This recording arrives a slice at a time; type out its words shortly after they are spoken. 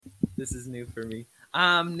This is new for me.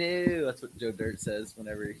 I'm new. That's what Joe Dirt says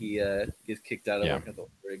whenever he gets kicked out of working at the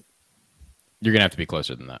rig. You're gonna have to be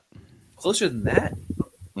closer than that. Closer than that?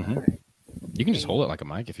 Mm-hmm. Right. You can just hold it like a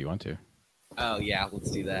mic if you want to. Oh yeah, let's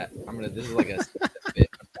do that. This is like a bit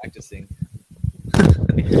I'm practicing. I'm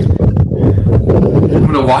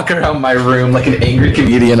gonna walk around my room like an angry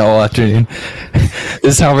comedian all afternoon.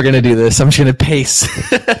 This is how we're gonna do this. I'm just gonna pace.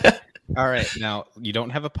 All right, now you don't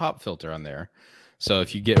have a pop filter on there, so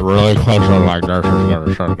if you get really close like that,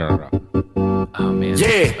 oh man,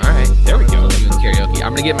 yeah. All right, there we go. Doing karaoke.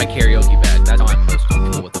 I'm gonna get my karaoke bag. That's how I'm most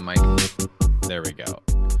comfortable with the mic. There we go.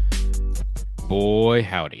 Boy,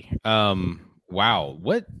 howdy. Wow.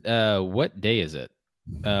 What day is it?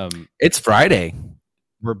 It's Friday.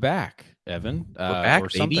 We're back, Evan. We're back, or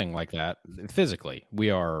something like that. Physically, we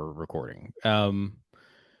are recording.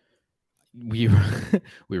 We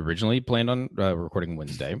originally planned on recording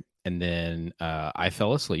Wednesday, and then I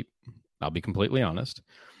fell asleep. I'll be completely honest.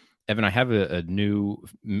 Evan, I have a new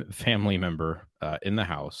family member in the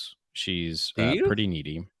house. She's pretty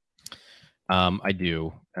needy. I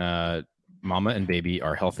do. Mama and baby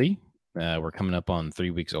are healthy. We're coming up on 3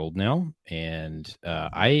 weeks old now, and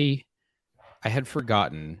I had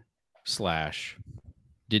forgotten /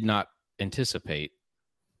 did not anticipate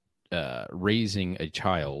raising a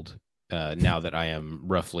child now that I am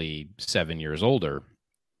roughly 7 years older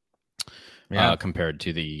compared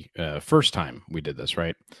to the first time we did this,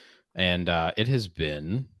 right? And it has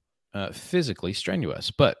been physically strenuous,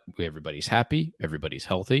 but everybody's happy, everybody's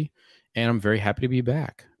healthy, and I'm very happy to be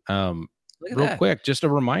back. Real quick, just a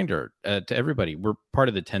reminder to everybody, we're part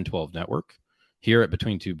of the 1012 network here at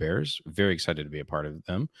Between Two Bears. Very excited to be a part of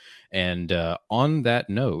them. And on that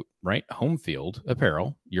note, right, Home Field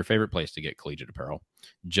Apparel, your favorite place to get collegiate apparel,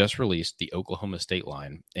 just released the Oklahoma State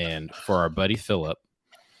line. And for our buddy Philip,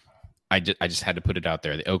 I just had to put it out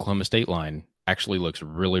there. The Oklahoma State line actually looks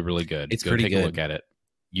really, really good. It's pretty good. Take a look at it.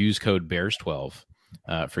 Use code BEARS12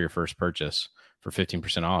 for your first purchase for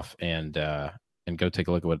 15% off. And go take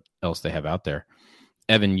a look at what else they have out there.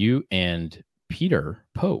 Evan, you and Peter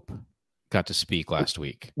Pope got to speak last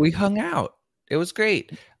week. We hung out. It was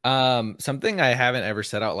great. Something I haven't ever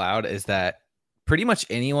said out loud is that pretty much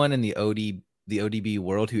anyone in the ODB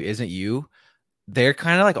world who isn't you, they're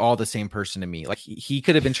kind of like all the same person to me. Like he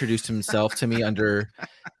could have introduced himself to me under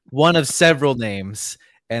one of several names,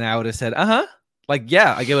 and I would have said, like,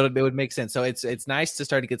 yeah, I get it. It would make sense. So it's nice to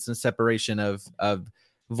start to get some separation of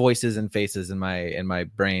voices and faces in my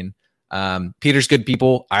brain. Peter's good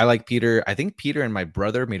people. I like Peter. I think Peter and my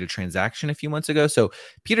brother made a transaction a few months ago. So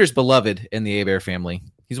Peter's beloved in the A-Bear family.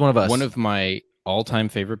 He's one of us. One of my all-time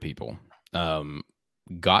favorite people.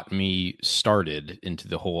 Got me started into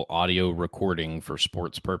the whole audio recording for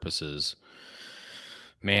sports purposes.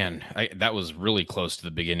 Man, that was really close to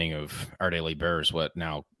the beginning of Our Daily Bears. What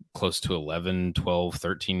now? Close to 11, 12,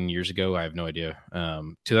 13 years ago. I have no idea.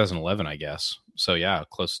 2011, I guess. So yeah,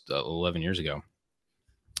 close to 11 years ago.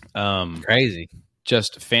 Crazy.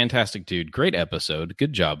 Just fantastic dude. Great episode.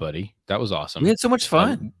 Good job, buddy. That was awesome. We had so much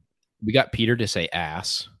fun. We got Peter to say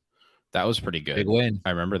ass. That was pretty good. Big win. I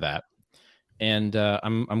remember that. And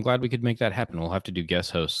I'm glad we could make that happen. We'll have to do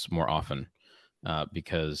guest hosts more often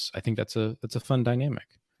because I think that's a fun dynamic.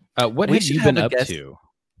 What have you been up to?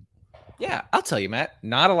 Yeah, I'll tell you, Matt.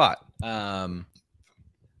 Not a lot. I'm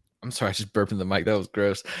sorry, I just burped in the mic. That was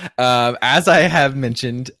gross. As I have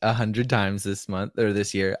mentioned 100 times this month or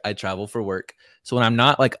this year, I travel for work. So when I'm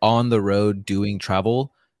not like on the road doing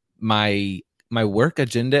travel, my work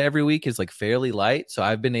agenda every week is like fairly light. So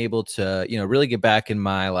I've been able to, really get back in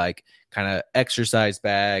my like kind of exercise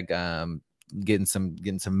bag, getting some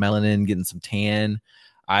melanin, getting some tan.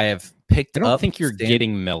 I have picked up. I don't think you're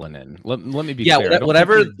getting melanin. Let me be clear. Yeah,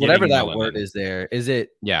 whatever that word is there. Is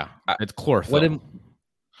it? Yeah, it's chlorophyll.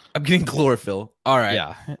 I'm getting chlorophyll. All right.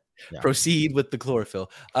 Yeah. Proceed with the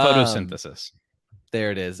chlorophyll. Photosynthesis.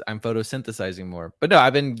 There it is. I'm photosynthesizing more. But no,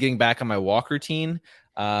 I've been getting back on my walk routine.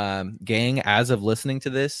 Gang, as of listening to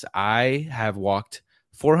this, I have walked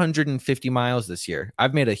 450 miles this year.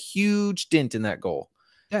 I've made a huge dent in that goal.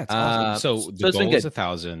 Yeah, it's awesome. So the goal is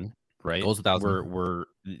 1,000, right? Goal's 1,000.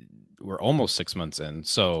 We're almost 6 months in.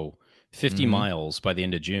 So 50 miles by the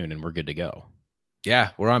end of June, and we're good to go.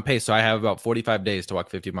 Yeah, we're on pace. So I have about 45 days to walk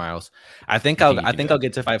 50 miles. I think I'll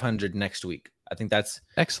get to 500 next week. I think that's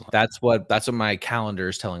excellent. That's what my calendar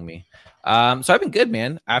is telling me. So I've been good,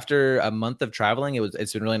 man. After a month of traveling,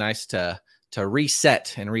 it's been really nice to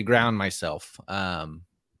reset and reground myself. So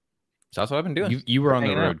that's what I've been doing. You were on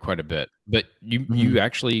the road quite a bit, but you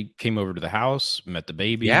actually came over to the house, met the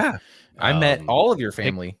baby. Yeah, I met all of your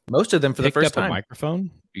family, most of them for the first time. A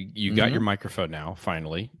microphone. You got your microphone now,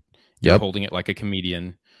 finally. You're holding it like a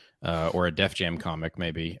comedian or a Def Jam comic,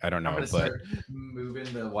 maybe. I don't know, but start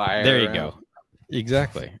moving the wire. There you go.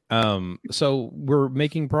 Exactly. So we're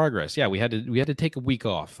making progress. Yeah, we had to take a week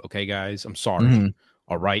off. Okay, guys, I'm sorry. Mm-hmm.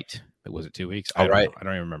 All right. Was it 2 weeks? All right. I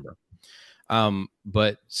don't even remember.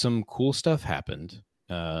 But some cool stuff happened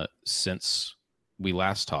since we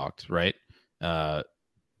last talked, right? Jalen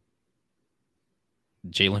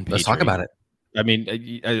Petrie. Let's talk about it. I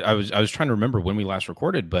mean, I was trying to remember when we last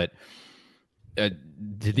recorded, but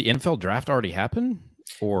did the NFL draft already happen?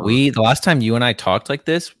 Or the last time you and I talked like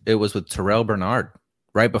this, it was with Terrell Bernard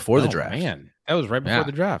right before the draft. Man, that was right before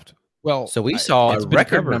the draft. Well, so we saw a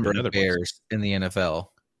record number of Bears in the NFL.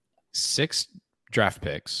 6 draft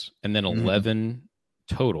picks and then 11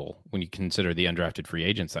 total when you consider the undrafted free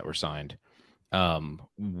agents that were signed. Wow.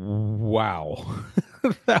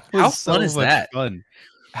 That was How fun is that? Fun.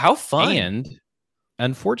 How fun. And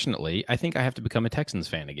unfortunately, I think I have to become a Texans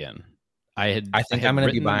fan again. I think I'm going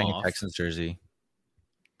to be buying a Texans jersey.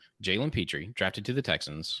 Jalen Petrie drafted to the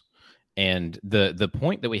Texans. And the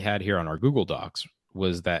point that we had here on our Google Docs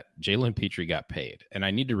was that Jalen Petrie got paid. And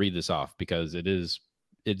I need to read this off because it is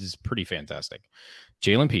pretty fantastic.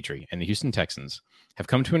 Jalen Petrie and the Houston Texans have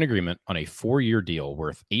come to an agreement on a 4-year deal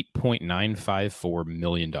worth $8.954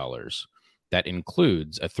 million. That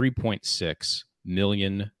includes a $3.6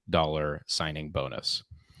 million signing bonus,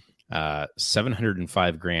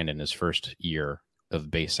 $705,000 in his first year of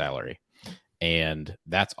base salary. And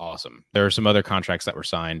that's awesome. There are some other contracts that were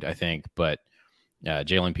signed, I think, but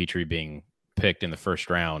Jalen Petrie being picked in the first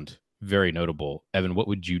round, very notable. Evan, what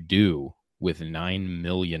would you do with $9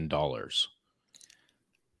 million?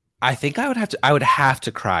 I think I would have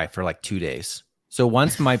to cry for like 2 days. So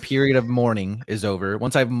once my period of mourning is over,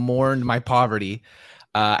 once I've mourned my poverty,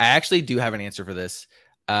 I actually do have an answer for this.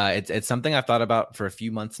 It's something I've thought about for a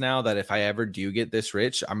few months now, that if I ever do get this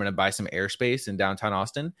rich, I'm going to buy some airspace in downtown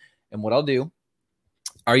Austin. And what I'll do,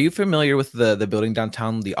 are you familiar with the building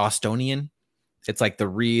downtown, the Austonian? It's like the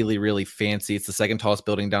really, really fancy. It's the second tallest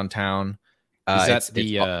building downtown. Is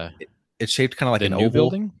that it's shaped kind of like an oval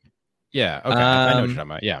building? Yeah. Okay. I know what you're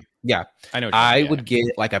talking about. Yeah. Yeah. I know. I would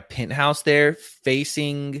get like a penthouse there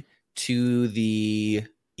facing to the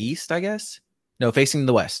east, I guess. No, facing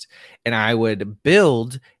the west. And I would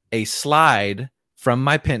build a slide from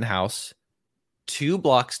my penthouse 2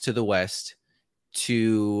 blocks to the west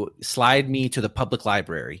to slide me to the public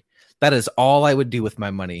library. That is all I would do with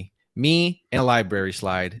my money. Me and a library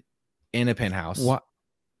slide in a penthouse.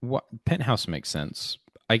 What penthouse makes sense?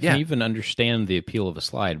 I can even understand the appeal of a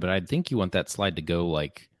slide, but I think you want that slide to go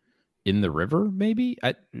like in the river, maybe.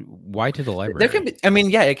 Why to the library? There can be. I mean,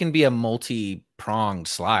 yeah, it can be a multi-pronged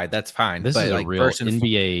slide. That's fine. This is like a real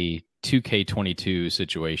NBA 2K22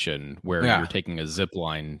 situation where you're taking a zip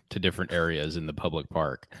line to different areas in the public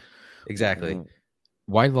park. Exactly.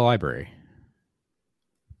 Why the library?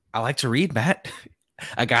 I like to read, Matt.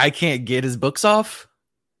 A guy can't get his books off.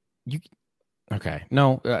 Okay.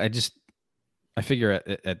 No, I figure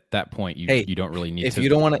at that point you don't really need to you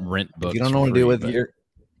don't want to rent books. If you don't want to do it with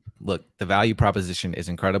look, the value proposition is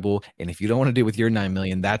incredible, and if you don't want to do it with your $9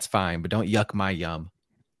 million, that's fine, but don't yuck my yum.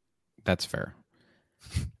 That's fair.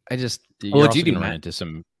 You're also going to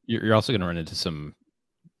run into some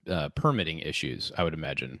permitting issues, I would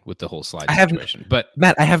imagine, with the whole slide situation. But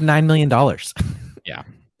Matt, I have $9 million. Yeah.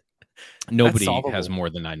 Nobody has more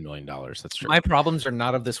than $9 million. That's true. My problems are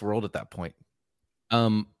not of this world at that point.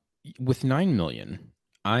 With $9 million,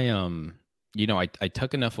 I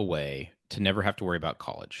tuck enough away to never have to worry about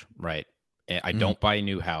college, right? I don't buy a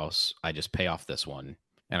new house. I just pay off this one,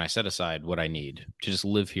 and I set aside what I need to just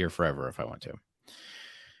live here forever if I want to.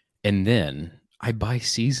 And then I buy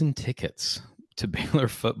season tickets to Baylor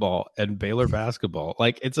football and Baylor basketball.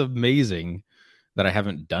 Like, it's amazing that I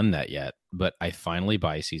haven't done that yet, but I finally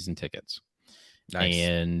buy season tickets. Nice.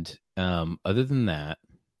 And other than that,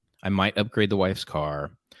 I might upgrade the wife's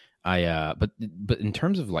car. But in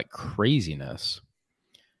terms of like craziness,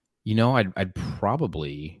 I'd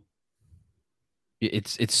probably,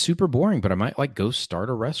 it's super boring, but I might like go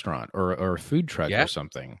start a restaurant or a food truck or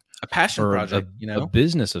something. A passion project, a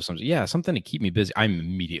business of something. Yeah, something to keep me busy. I'm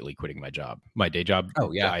immediately quitting my job, my day job.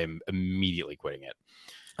 Oh yeah, I am immediately quitting it.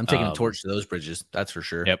 I'm taking a torch to those bridges. That's for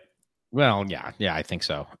sure. Yep. Well, yeah, I think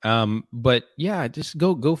so. But yeah, just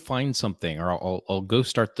go find something, or I'll go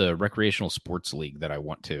start the recreational sports league that I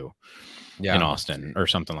want to in Austin or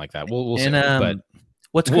something like that. We'll see. But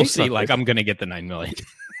we'll see. Like, I'm gonna get the $9 million.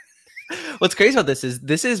 What's crazy about this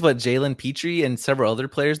is what Jalen Petrie and several other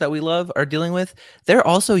players that we love are dealing with. They're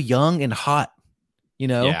also young and hot.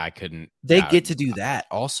 Yeah, I couldn't. They get to do that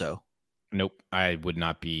also. Nope, I would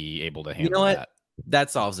not be able to handle that.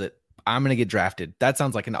 That solves it. I'm gonna get drafted. That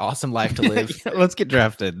sounds like an awesome life to live. Let's get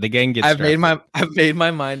drafted. The gang gets. I've made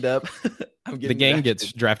my mind up. The gang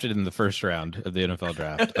gets drafted in the first round of the NFL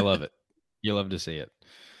draft. I love it. You love to see it.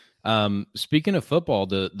 Speaking of football,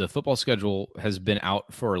 the football schedule has been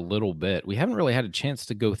out for a little bit. We haven't really had a chance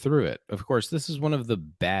to go through it. Of course, this is one of the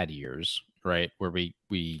bad years, right? Where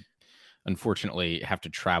we unfortunately have to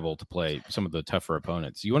travel to play some of the tougher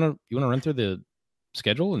opponents. You want to run through the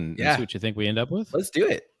schedule and see what you think we end up with? Let's do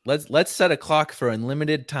it. Let's set a clock for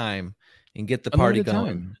unlimited time and get the party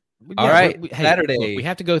going. All right, Saturday. Look, we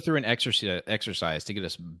have to go through an exercise to get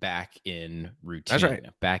us back in routine. That's right.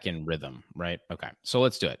 Back in rhythm, right? Okay, so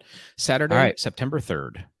let's do it. Saturday, September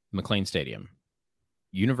 3rd, McLean Stadium.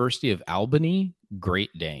 University of Albany,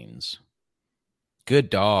 Great Danes.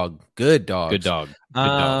 Good dog. Good dog. Good dog. Good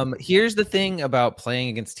dog. Here's the thing about playing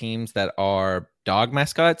against teams that are dog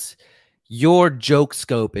mascots. Your joke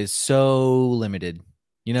scope is so limited.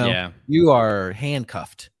 You are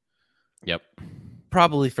handcuffed. Yep.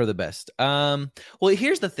 Probably for the best. Well,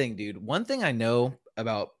 here's the thing, dude. One thing I know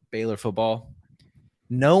about Baylor football,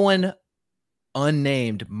 no one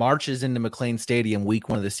unnamed marches into McLean Stadium week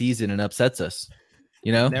 1 of the season and upsets us.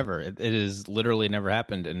 Never. It has literally never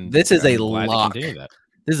happened. And this is a lock. This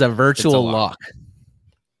is a virtual lock.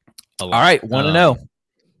 All right, 1-0.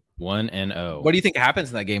 1-0. What do you think happens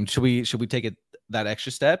in that game? Should we take that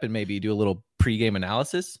extra step and maybe do a little pregame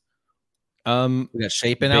analysis? We got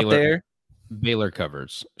Shapen out there. Baylor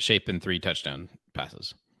covers. Shapen 3 touchdown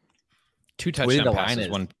passes. 2 touchdown passes,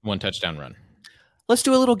 one touchdown run. Let's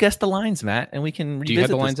do a little guess the lines, Matt, and we can revisit do you have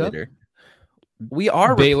the lines later. We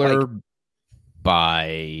are Baylor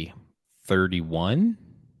by 31.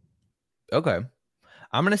 Okay.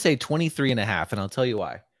 I'm going to say 23.5, and I'll tell you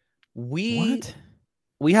why. We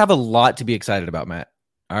have a lot to be excited about, Matt.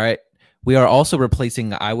 All right. We are also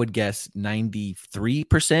replacing, I would guess,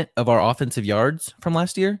 93% of our offensive yards from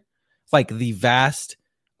last year. Like the vast,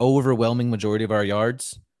 overwhelming majority of our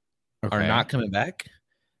yards are not coming back.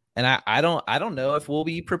 And I don't know if we'll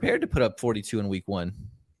be prepared to put up 42 in week 1.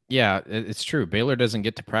 Yeah, it's true. Baylor doesn't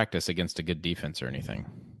get to practice against a good defense or anything.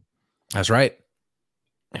 That's right.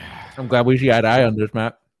 I'm glad we see eye to eye on this,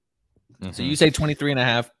 Matt. Mm-hmm. So you say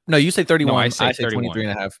 23.5. No, you say 31. No, I say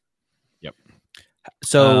 23.5. Yep.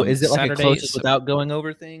 So is it like Saturday, a closest without going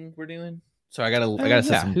over thing we're doing? So I gotta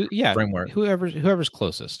set some framework. Whoever's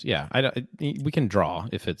closest. Yeah, we can draw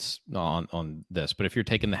if it's on this, but if you're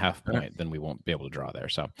taking the half point, then we won't be able to draw there.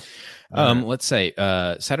 So, let's say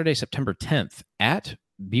Saturday, September 10th at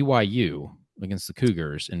BYU against the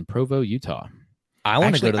Cougars in Provo, Utah. I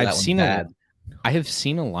want to go to that. I have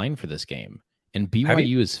seen a line for this game, and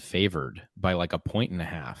BYU is favored by like 1.5 points.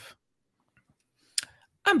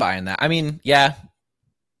 I'm buying that. I mean, yeah.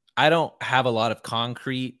 I don't have a lot of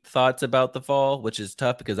concrete thoughts about the fall, which is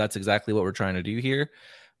tough because that's exactly what we're trying to do here.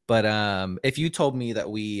 But if you told me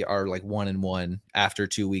that we are like 1-1 after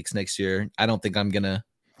 2 weeks next year, I don't think I'm gonna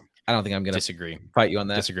disagree. Fight you on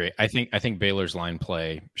that. Disagree. I think Baylor's line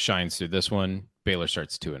play shines through this one. Baylor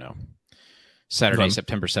starts 2-0. Saturday,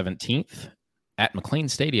 September 17th at McLean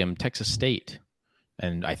Stadium, Texas State,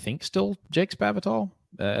 and I think still Jake Spavital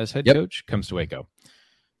as head coach comes to Waco.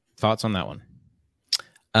 Thoughts on that one?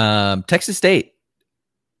 Texas State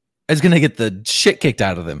is going to get the shit kicked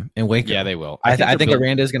out of them in Waco. Yeah, they will. I think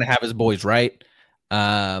Aranda is going to have his boys right.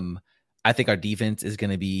 I think our defense is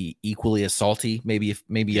going to be equally as salty, maybe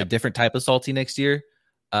a different type of salty next year.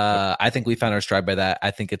 I think we found our stride by that.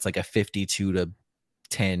 I think it's like a 52-10,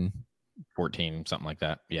 14, something like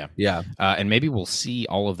that. Yeah. Yeah. And maybe we'll see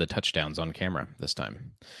all of the touchdowns on camera this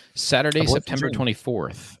time. Saturday, September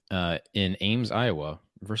 24th, in Ames, Iowa,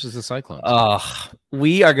 versus the Cyclones.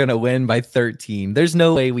 We are going to win by 13. There's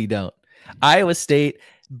no way we don't. Iowa State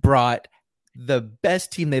brought the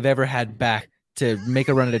best team they've ever had back to make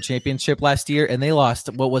a run at a championship last year, and they lost,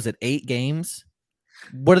 8 games?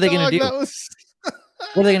 What are they going to do? What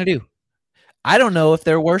are they going to do? I don't know if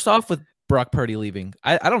they're worse off with Brock Purdy leaving.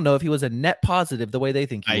 I don't know if he was a net positive the way they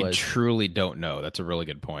think he was. I truly don't know. That's a really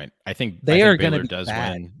good point. I think Baylor does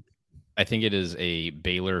win. I think it is a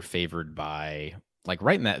Baylor favored by like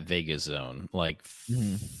right in that Vegas zone, like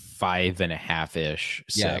 5.5-ish,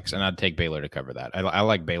 6. And I'd take Baylor to cover that. I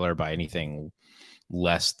like Baylor by anything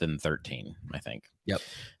less than 13, I think. Yep.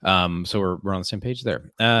 So we're on the same page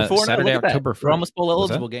there. Saturday, October 1st. We're almost bowl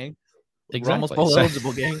eligible, gang. Exactly. We're almost bowl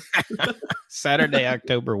eligible, gang. Saturday,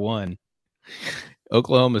 October 1.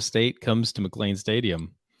 Oklahoma State comes to McLean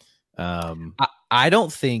Stadium. I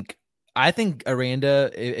think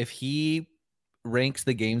Aranda, if he ranks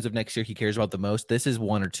the games of next year he cares about the most, this is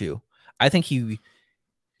 1 or 2. I think he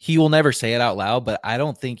will never say it out loud, but I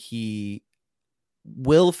don't think he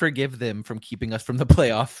will forgive them from keeping us from the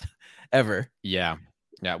playoff ever. Yeah.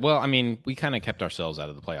 Yeah. Well, I mean, we kind of kept ourselves out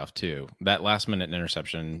of the playoff too. That last minute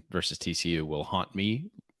interception versus TCU will haunt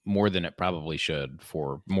me more than it probably should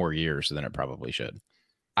for more years than it probably should.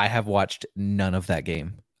 I have watched none of that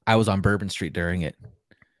game. I was on Bourbon Street during it.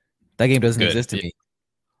 That game doesn't exist to me.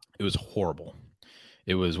 It was horrible.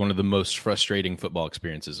 It was one of the most frustrating football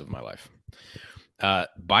experiences of my life.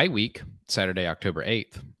 Bye week, Saturday, October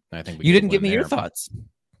 8th. I think you didn't give me your thoughts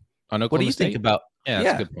on Oklahoma What do you State? think about? Yeah,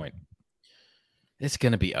 that's a good point. It's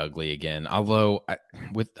going to be ugly again. Although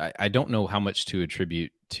I don't know how much to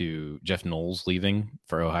attribute to Jeff Knowles leaving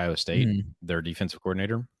for Ohio State, their defensive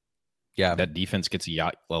coordinator. Yeah, that defense gets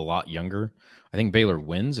a lot younger. I think Baylor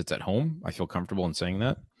wins. It's at home. I feel comfortable in saying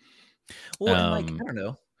that. Well, I don't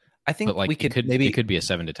know. I think we could it could be a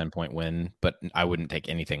 7 to 10 point win, but I wouldn't take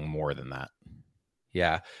anything more than that.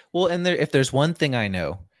 Yeah. Well, and if there's one thing I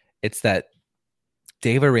know, it's that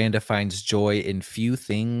Dave Aranda finds joy in few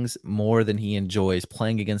things more than he enjoys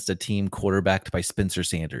playing against a team quarterbacked by Spencer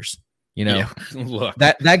Sanders. You know, look,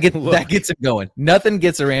 that gets him going. Nothing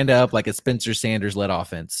gets Aranda up like a Spencer Sanders led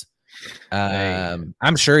offense.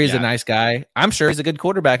 I'm sure he's a nice guy. I'm sure he's a good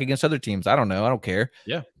quarterback against other teams. I don't know. I don't care.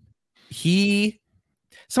 Yeah.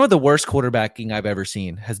 Some of the worst quarterbacking I've ever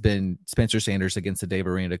seen has been Spencer Sanders against the Dave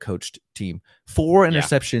Aranda coached team. 4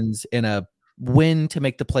 interceptions in a win to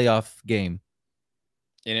make the playoff game.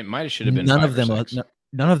 And it might have should have been none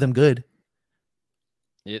of them good.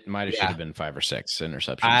 It might have should have been 5 or 6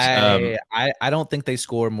 interceptions. I don't think they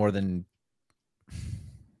score more than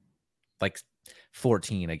like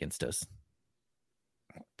 14 against us.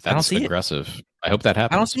 That's aggressive. I hope that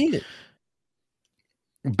happens. I don't see it.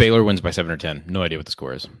 Baylor wins by 7 or 10. No idea what the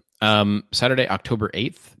score is. Saturday, October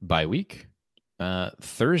 8th, bye week.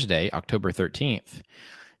 Thursday, October 13th.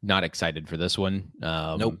 Not excited for this one.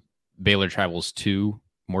 Nope. Baylor travels to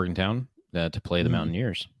Morgantown to play the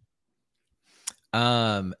Mountaineers.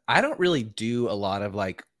 I don't really do a lot of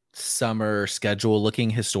like summer schedule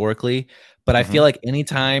looking historically, but I feel like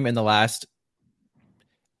anytime in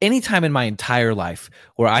my entire life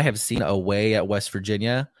where I have seen away at West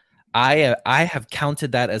Virginia, I have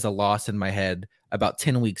counted that as a loss in my head about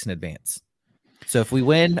 10 weeks in advance. So if we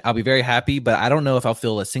win, I'll be very happy, but I don't know if I'll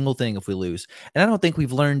feel a single thing if we lose. And I don't think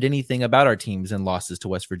we've learned anything about our teams and losses to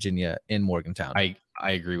West Virginia in Morgantown. I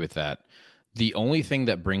agree with that. The only thing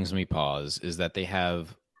that brings me pause is that they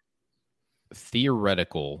have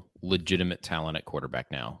theoretical, legitimate talent at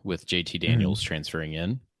quarterback now with JT Daniels transferring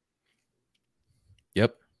in.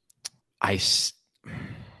 Yep.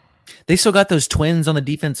 They still got those twins on the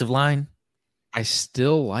defensive line. I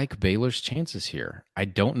still like Baylor's chances here. I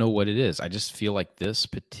don't know what it is. I just feel like this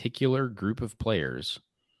particular group of players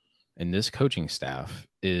and this coaching staff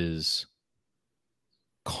is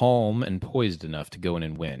calm and poised enough to go in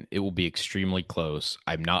and win. It will be extremely close.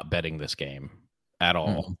 I'm not betting this game at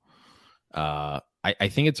all. I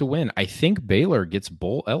think it's a win. I think Baylor gets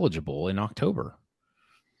bowl eligible in October.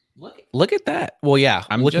 Look at that. Well, yeah,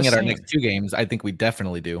 I'm looking at our next 2 games. I think we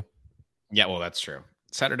definitely do. Yeah, well, that's true.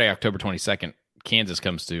 Saturday, October 22nd, Kansas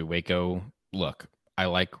comes to Waco. Look, I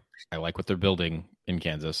like what they're building in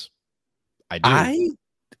Kansas. I do.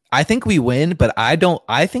 I think we win, but I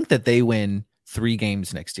think that they win 3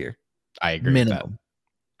 games next year. I agree minimum. with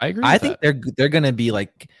that. I agree. I think they're going to be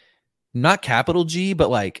like not capital G, but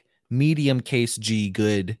like medium case G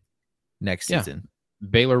good next season.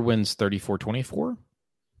 Baylor wins 34-24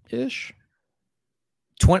 ish.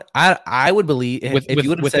 20. I would believe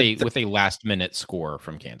with a last minute score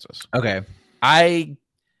from Kansas. Okay, I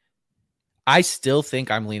still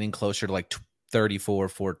think I'm leaning closer to like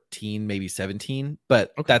 34-14, maybe 17,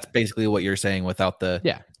 but that's basically what you're saying without the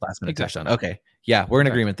last minute touchdown. Okay, yeah, we're in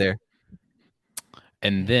agreement there.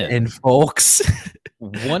 And folks,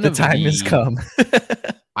 the time has come.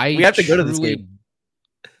 We have to go to this game.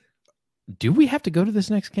 Do we have to go to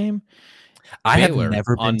this next game? I have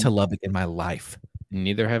never been to Lubbock in my life.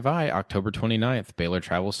 Neither have I. October 29th, Baylor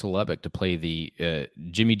travels to Lubbock to play the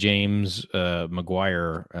Jimmy James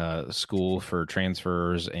McGuire School for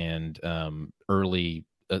Transfers and Early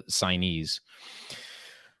Signees.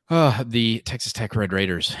 The Texas Tech Red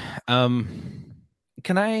Raiders. I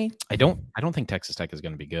don't think Texas Tech is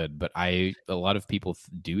going to be good, but a lot of people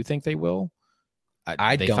do think they will.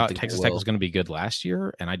 They thought Texas Tech was going to be good last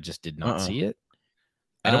year, and I just did not see it.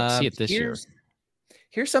 I don't see it this year.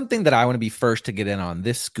 Here's something that I want to be first to get in on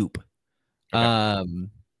this scoop. Okay.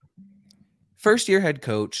 First year head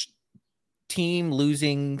coach, team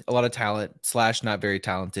losing a lot of talent / not very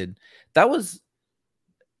talented. That was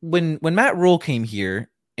when Matt Rule came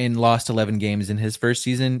here and lost 11 games in his first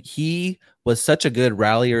season. He was such a good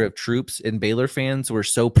rallier of troops, and Baylor fans were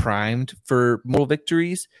so primed for moral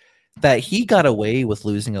victories that he got away with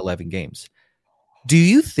losing 11 games. Do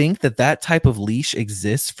you think that type of leash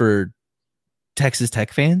exists for Texas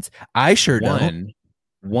Tech fans? I sure don't.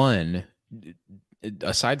 One,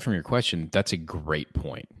 aside from your question, that's a great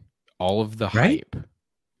point. All of the Right? hype,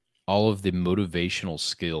 all of the motivational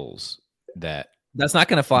skills that's not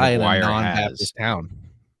going to fly in a McGuire non-Baptist has. town.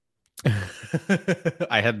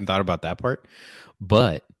 I hadn't thought about that part,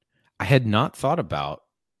 but I had not thought about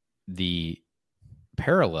the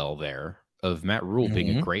parallel there of Matt Rule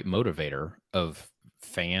being a great motivator of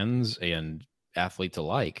fans and athletes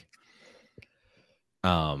alike.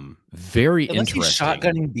 Very unless interesting. He's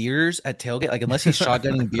shotgunning beers at tailgate, like unless he's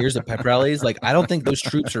shotgunning beers at pep rallies, like I don't think those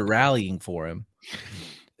troops are rallying for him.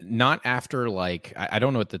 Not after, like, I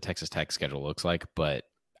don't know what the Texas Tech schedule looks like, but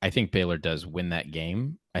I think Baylor does win that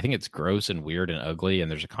game. I think it's gross and weird and ugly, and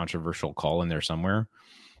there's a controversial call in there somewhere,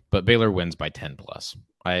 but Baylor wins by 10 plus.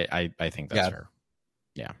 I think that's fair.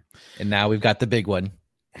 Yeah. And now we've got the big one.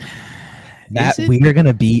 Matt, we're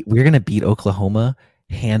gonna beat Oklahoma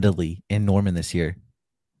handily in Norman this year.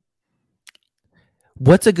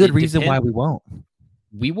 What's a good reason why we won't?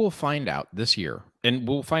 We will find out this year, and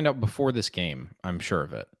we'll find out before this game. I'm sure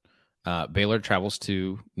of it. Baylor travels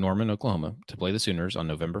to Norman, Oklahoma to play the Sooners on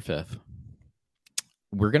November 5th.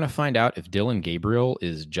 We're going to find out if Dillon Gabriel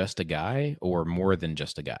is just a guy or more than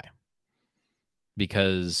just a guy,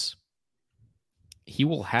 because he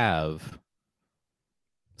will have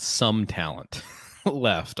some talent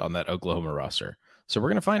left on that Oklahoma roster. So we're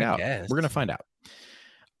going to find out. We're going to find out.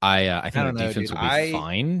 I think the defense will be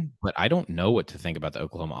fine, but I don't know what to think about the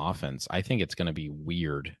Oklahoma offense. I think it's going to be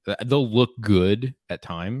weird. They'll look good at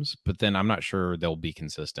times, but then I'm not sure they'll be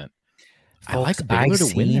consistent. Folks, I like Baylor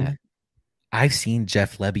to win that. I've seen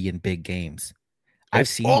Jeff Lebby in big games. I've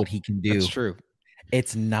seen what he can do. That's true.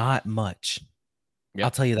 It's not much. Yep.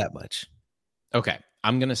 I'll tell you that much. Okay,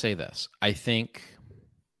 I'm going to say this. I think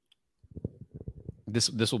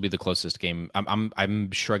this will be the closest game.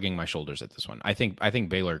 I'm shrugging my shoulders at this one. I think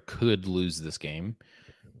Baylor could lose this game,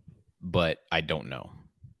 but I don't know.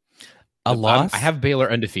 A loss? I have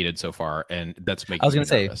Baylor undefeated so far, and that's making me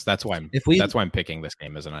nervous. That's why I'm picking this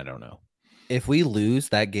game as an I don't know. If we lose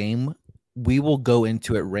that game, we will go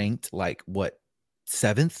into it ranked like what,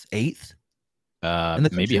 7th,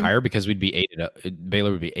 8th? Maybe higher, because we'd be 8-0.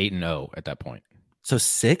 Baylor would be 8-0 at that point. So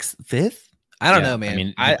 6th, 5th? I don't know, man. I mean,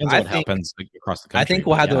 it depends on what happens across the country. I think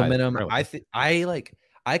we'll have the momentum.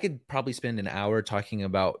 I could probably spend an hour talking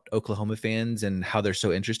about Oklahoma fans and how they're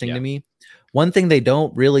so interesting to me. One thing they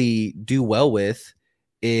don't really do well with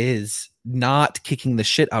is not kicking the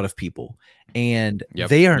shit out of people. And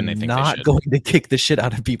they are not going to kick the shit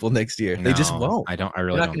out of people next year. No, they just won't. I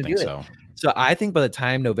really don't think so. So I think by the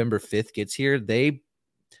time November 5th gets here,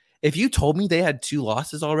 if you told me they had 2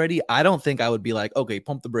 losses already, I don't think I would be like, okay,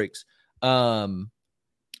 pump the brakes. And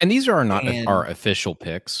these are not our official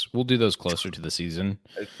picks. We'll do those closer to the season.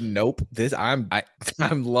 Nope. I'm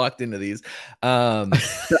locked into these. I'm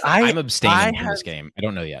abstaining from this game. I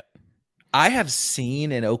don't know yet. I have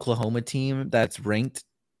seen an Oklahoma team that's ranked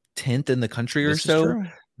 10th in the country or so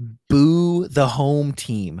boo the home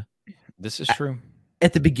team. This is true.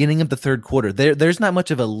 At the beginning of the third quarter, there's not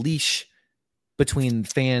much of a leash between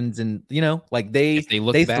fans and, like they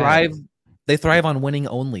thrive. They thrive on winning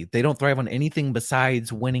only. They don't thrive on anything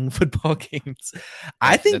besides winning football games.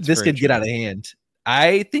 I think this could get out of hand.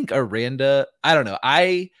 I think Aranda, I don't know.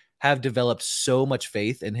 I have developed so much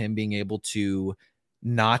faith in him being able to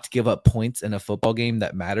not give up points in a football game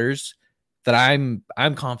that matters that I'm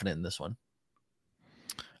confident in this one.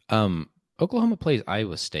 Oklahoma plays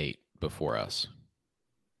Iowa State before us.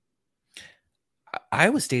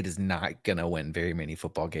 Iowa State is not going to win very many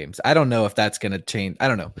football games. I don't know if that's going to change. I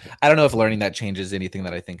don't know. I don't know if learning that changes anything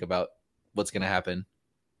that I think about what's going to happen.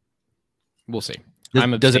 We'll see.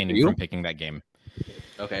 I'm abstaining from picking that game.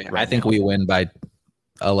 Okay. I think we win by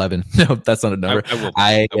 11. No, that's not a number.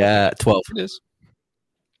 I 12. It is.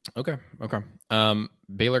 Okay.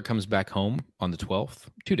 Baylor comes back home on the 12th,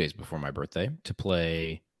 2 days before my birthday, to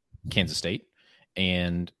play Kansas State.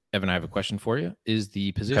 And Evan, I have a question for you. Is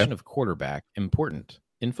the position of quarterback important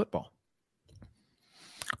in football?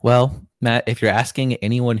 Well, Matt, if you're asking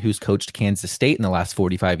anyone who's coached Kansas State in the last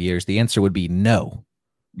 45 years, the answer would be no.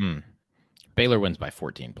 Baylor wins by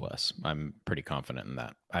 14 plus. I'm pretty confident in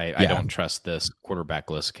that. I don't trust this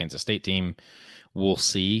quarterbackless Kansas State team. We'll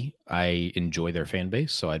see. I enjoy their fan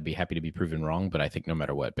base, so I'd be happy to be proven wrong, but I think no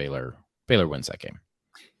matter what, Baylor wins that game.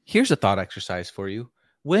 Here's a thought exercise for you.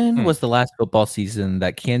 When was the last football season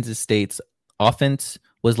that Kansas State's offense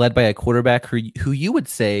was led by a quarterback who you would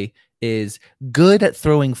say is good at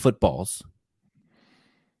throwing footballs.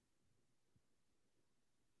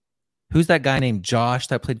 Who's that guy named Josh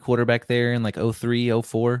that played quarterback there in like 03,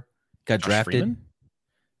 04? Got Josh drafted? Freeman?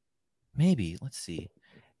 Maybe. Let's see.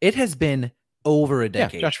 It has been over a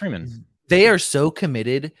decade. Yeah, Josh Freeman. They are so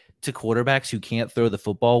committed to quarterbacks who can't throw the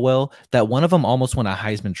football well that one of them almost won a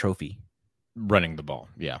Heisman Trophy. Running the ball.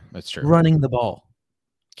 Yeah, that's true. Running the ball.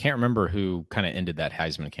 Can't remember who kind of ended that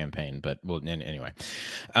Heisman campaign, but well, anyway.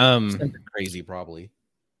 Something crazy, probably.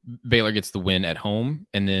 Baylor gets the win at home,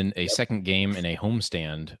 and then a second game in a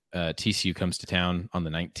homestand. TCU comes to town on the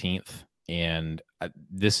 19th, and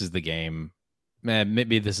this is the game.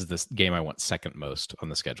 Maybe this is the game I want second most on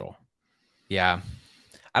the schedule. Yeah,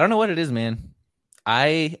 I don't know what it is, man.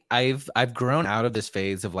 I've grown out of this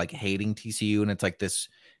phase of like hating TCU, and it's like this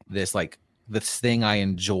thing I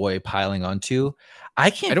enjoy piling onto. I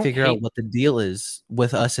can't figure out what the deal is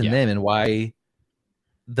with us and them, and why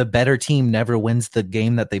the better team never wins the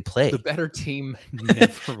game that they play. The better team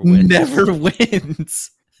never wins. Never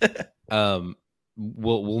wins.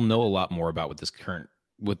 We'll know a lot more about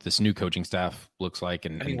what this new coaching staff looks like,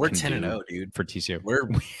 and I mean, we're 10-0, dude. For TCU. We're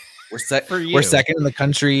set for you. We're second in the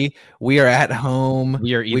country. We are at home.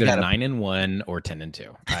 We are either 9-1 or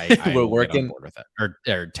 10-2. We're working on board with that, or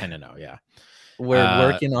 10-0. Yeah. We're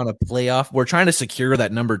working on a playoff. We're trying to secure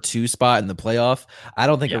that number 2 spot in the playoff. I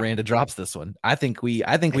don't think Aranda drops this one. I think we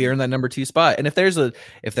earn that number 2 spot. And if there's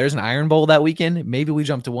an Iron Bowl that weekend, maybe we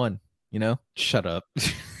jump to 1. You know? Shut up!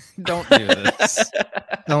 Don't do this.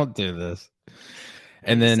 Don't do this.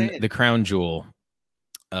 And then the crown jewel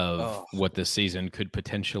of what this season could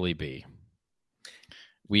potentially be.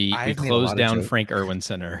 We closed down Frank Irwin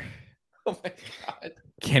Center. Oh my God.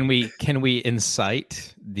 Can we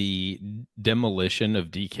incite the demolition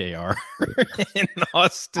of DKR in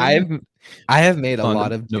Austin? I have made a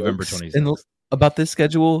lot of November 26th about this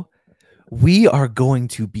schedule. We are going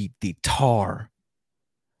to beat the Tar.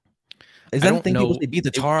 Is that the thing people say, beat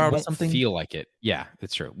the Tar out of something? Feel like it. Yeah,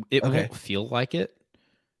 that's true. It won't feel like it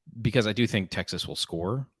because I do think Texas will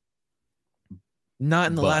score. Not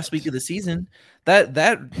in the last week of the season.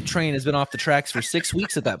 That train has been off the tracks for 6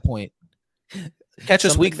 weeks at that point. Catch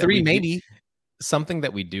us week 3, maybe. Something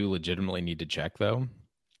that we do legitimately need to check, though,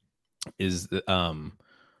 is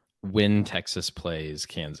when Texas plays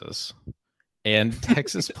Kansas. And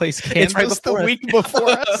Texas plays Kansas the week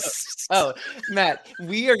before us. Oh, Matt,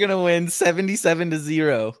 we are going to win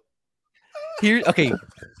 77-0. Okay,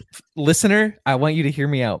 listener, I want you to hear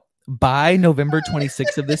me out. By November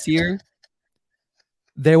 26th of this year,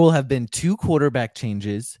 there will have been 2 quarterback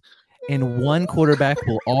changes, and 1 quarterback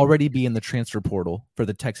will already be in the transfer portal for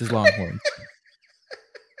the Texas Longhorns.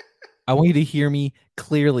 I want you to hear me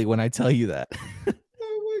clearly when I tell you that. Oh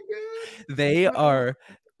my God.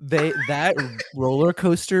 That roller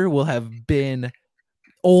coaster will have been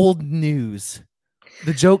old news.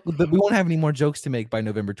 We won't have any more jokes to make by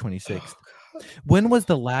November 26th. When was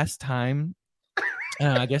the last time?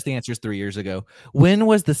 I guess the answer is 3 years ago. When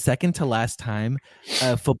was the second to last time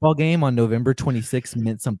a football game on November 26th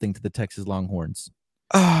meant something to the Texas Longhorns?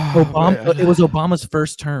 It was Obama's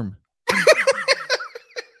first term.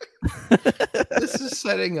 This is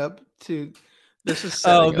setting up to. This is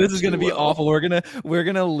going to be awful. We're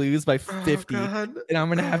gonna lose by 50, and I'm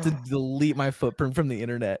gonna have to delete my footprint from the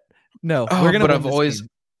internet. No, we're gonna. But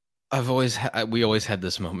we always had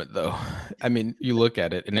this moment, though. I mean, you look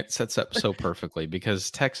at it, and it sets up so perfectly because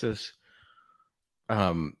Texas,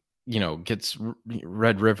 gets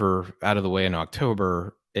Red River out of the way in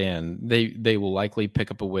October, and they will likely pick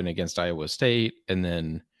up a win against Iowa State, and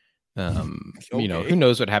then, who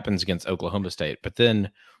knows what happens against Oklahoma State, but then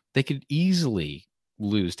they could easily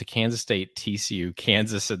lose to Kansas State, TCU,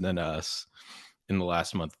 Kansas, and then us in the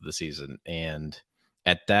last month of the season, and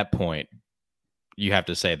at that point, you have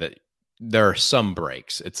to say that there are some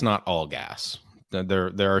breaks. It's not all gas.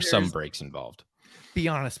 There are some breaks involved. Be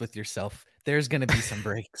honest with yourself. There's going to be some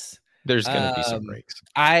breaks. There's going to be some breaks.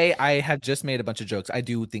 I have just made a bunch of jokes. I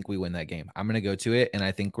do think we win that game. I'm going to go to it, and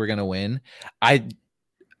I think we're going to win. I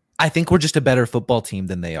think we're just a better football team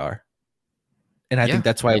than they are. And I think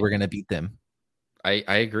that's why we're going to beat them. I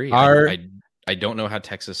agree. I don't know how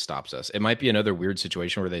Texas stops us. It might be another weird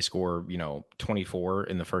situation where they score, 24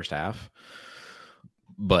 in the first half.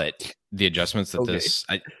 But the adjustments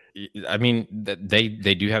that I mean, they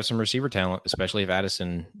do have some receiver talent, especially if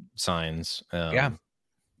Addison signs.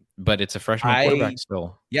 But it's a freshman quarterback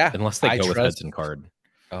still. Yeah, unless they go with Hudson Card.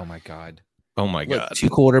 Oh my God! God! 2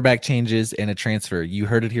 quarterback changes and a transfer. You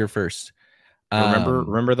heard it here first.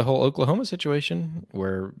 Remember the whole Oklahoma situation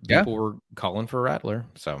where people were calling for Rattler.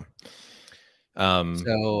 So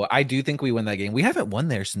So I do think we win that game. We haven't won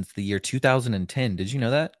there since the year 2010. Did you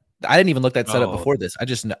know that? I didn't even look that setup before this. I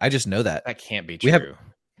just know that. That can't be We true. have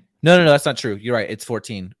no, that's not true. You're right. It's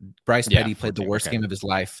 14. Bryce Petty played 14, the worst game of his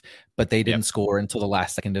life, but they didn't score until the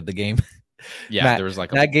last second of the game. Yeah, Matt, there was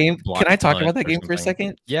like that game. Can I talk about that or game for a something.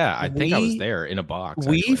 second? Yeah, I think I was there in a box.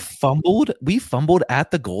 We actually. fumbled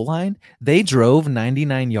at the goal line. They drove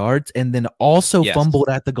 99 yards and then also fumbled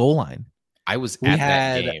at the goal line. I was at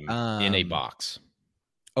that game in a box.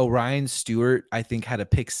 Orion Stewart, I think, had a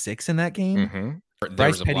pick 6 in that game. Mm-hmm. There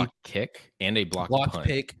was a block kick and a block punt.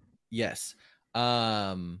 Pick. Yes.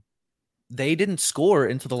 They didn't score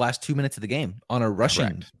until the last 2 minutes of the game on a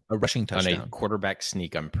rushing touchdown. On a quarterback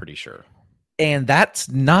sneak, I'm pretty sure. And that's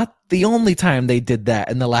not the only time they did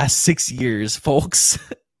that in the last 6 years, folks.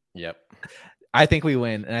 Yep. I think we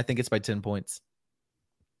win, and I think it's by 10 points.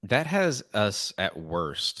 That has us at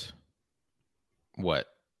worst. What?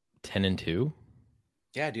 10-2?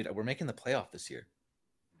 Yeah, dude, we're making the playoff this year.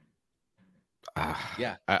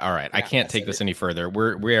 Yeah. All right. I can't take this any further.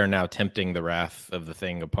 We are now tempting the wrath of the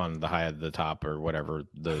thing upon the high of the top, or whatever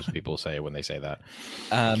those people say when they say that.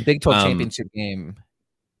 Big 12 championship game.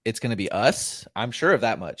 It's going to be us. I'm sure of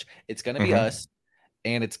that much. It's going to be us,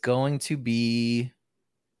 and it's going to be.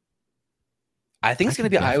 I think it's going to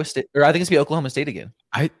be Iowa State, or I think it's going to be Oklahoma State again.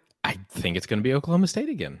 I think it's going to be Oklahoma State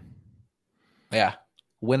again. Yeah.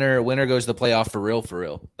 Winner goes to the playoff for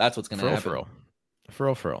real. That's what's going to happen. For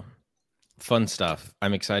real. Fun stuff.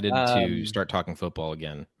 I'm excited to start talking football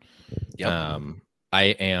again. Yep. I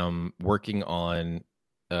am working on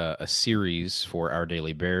a series for Our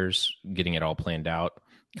Daily Bears, getting it all planned out.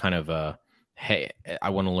 Kind of hey, I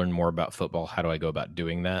want to learn more about football. How do I go about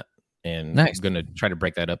doing that? And I'm going to try to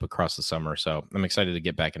break that up across the summer. So I'm excited to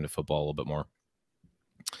get back into football a little bit more.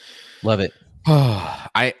 Love it.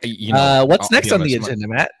 What's next on the agenda,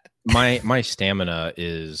 Matt? My stamina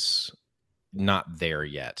is not there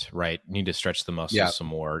yet, right? Need to stretch the muscles some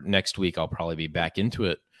more. Next week, I'll probably be back into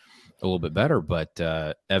it a little bit better. But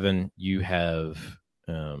Evan, you have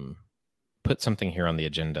put something here on the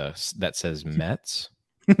agenda that says Mets.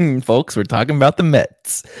 Folks, we're talking about the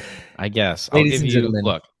Mets. I guess. Ladies and gentlemen.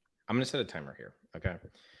 Look, I'm going to set a timer here. Okay.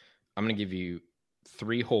 I'm going to give you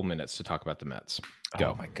 3 whole minutes to talk about the Mets.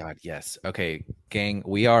 Go. Oh my God. Yes. Okay, gang,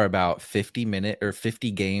 we are about 50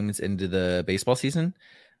 games into the baseball season.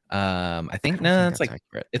 I think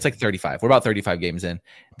it's like 35. We're about 35 games in.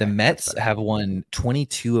 The Mets have won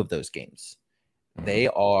 22 of those games. They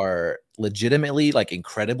are legitimately like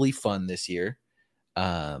incredibly fun this year.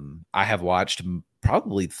 I have watched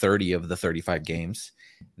probably 30 of the 35 games.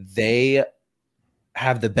 They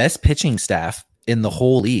have the best pitching staff in the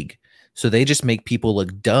whole league. So they just make people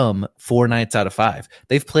look dumb 4 nights out of 5.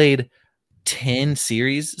 They've played 10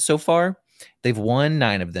 series so far. They've won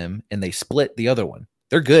 9 of them, and they split the other one.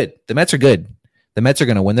 They're good. The Mets are good. The Mets are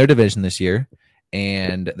going to win their division this year,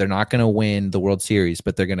 and they're not going to win the World Series,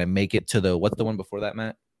 but they're going to make it to what's the one before that,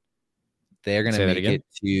 Matt? They're going to make it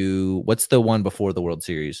to what's the one before the World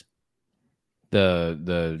Series?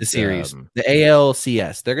 The series, the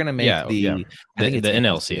ALCS. They're going to make the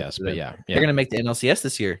NLCS, but they're going to make the NLCS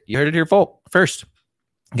this year. You heard it here first.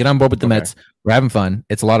 Get on board with the Mets. We're having fun.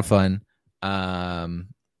 It's a lot of fun. And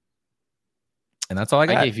that's all I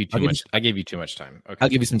got. I gave you too much time. Okay. I'll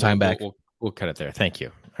give you some time back. We'll cut it there. Thank you.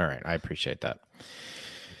 All right. I appreciate that.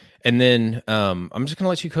 And then I'm just going to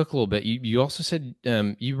let you cook a little bit. You also said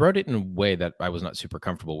you wrote it in a way that I was not super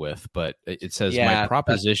comfortable with, but it says my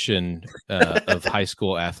proposition of high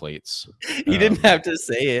school athletes. You didn't have to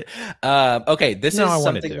say it. Okay, this is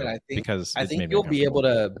something that I think you'll be able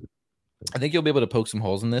to. I think you'll be able to poke some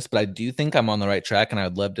holes in this, but I do think I'm on the right track, and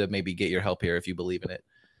I'd love to maybe get your help here if you believe in it.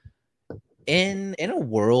 In a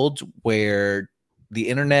world where the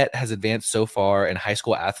internet has advanced so far, and high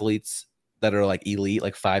school athletes that are like elite,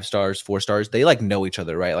 like 5 stars, 4 stars, they like know each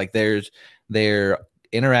other, right? Like their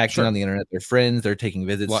interaction on the internet, they're friends, they're taking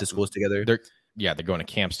visits to schools together. They're going to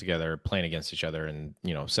camps together, playing against each other, and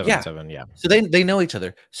 7-7. Yeah. So they know each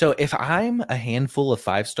other. So if I'm a handful of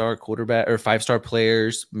 5-star quarterback or 5-star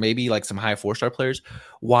players, maybe like some high 4-star players,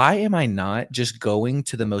 why am I not just going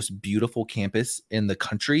to the most beautiful campus in the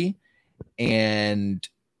country and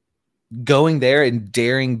going there and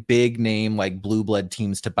daring big name like blue blood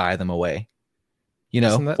teams to buy them away?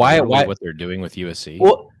 Isn't that why what they're doing with USC?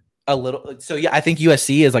 Well, a little. So yeah, I think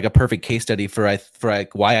USC is like a perfect case study for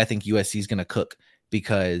why I think USC is going to cook,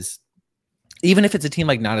 because even if it's a team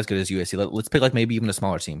like not as good as USC, let's pick like maybe even a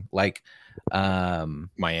smaller team like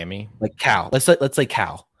Miami, like Cal. Let's say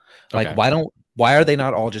Cal. Like why are they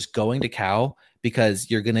not all just going to Cal, because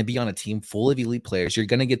you're going to be on a team full of elite players. You're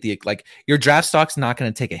going to get your draft stock's not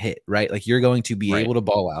going to take a hit, right? Like you're going to be able to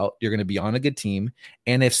ball out. You're going to be on a good team.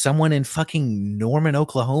 And if someone in fucking Norman,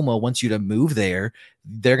 Oklahoma wants you to move there,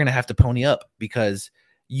 they're going to have to pony up because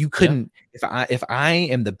you couldn't, if I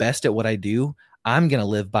am the best at what I do, I'm going to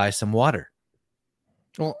live by some water.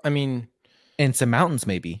 Well, I mean, and some mountains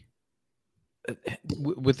maybe.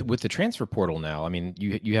 With the transfer portal now, I mean,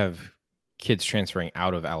 you have kids transferring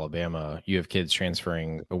out of Alabama. You have kids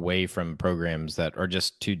transferring away from programs that are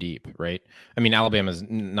just too deep, right? I mean, Alabama's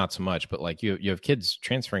not so much, but like you have kids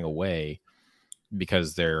transferring away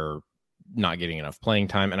because they're not getting enough playing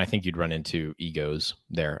time. And I think you'd run into egos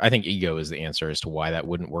there. I think ego is the answer as to why that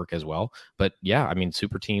wouldn't work as well. But yeah, I mean,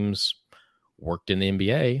 super teams worked in the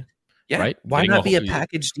NBA. Yeah. Right? Why not be a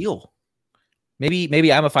package deal?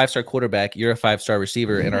 Maybe I'm a 5-star quarterback. You're a 5-star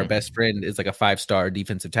receiver, and our best friend is like a 5-star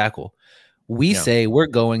defensive tackle. We say we're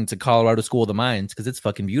going to Colorado School of the Mines because it's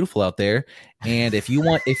fucking beautiful out there. And if you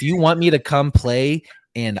want me to come play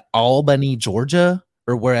in Albany, Georgia,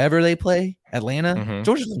 or wherever they play, Atlanta.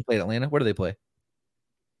 Georgia doesn't play at Atlanta. Where do they play?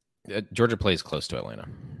 Georgia plays close to Atlanta.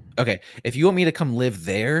 Okay, if you want me to come live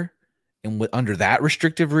there and under that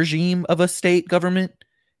restrictive regime of a state government,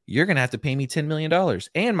 you're gonna have to pay me $10 million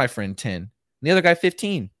and my friend 10, and the other guy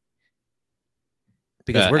 15,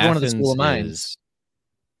 because we're going to the School of Mines.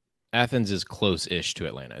 Athens is close-ish to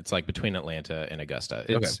Atlanta. It's like between Atlanta and Augusta.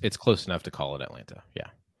 It's close enough to call it Atlanta. Yeah.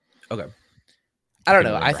 Okay. I don't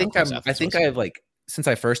know. I think I've like, since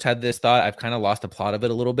I first had this thought, I've kind of lost the plot of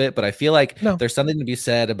it a little bit, but I feel like there's something to be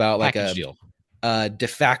said about like a de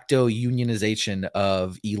facto unionization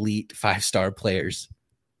of elite 5-star players.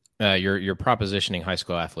 You're propositioning high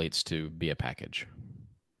school athletes to be a package.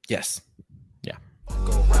 Yes. Yeah.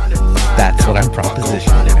 That's what I'm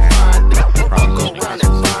propositioning.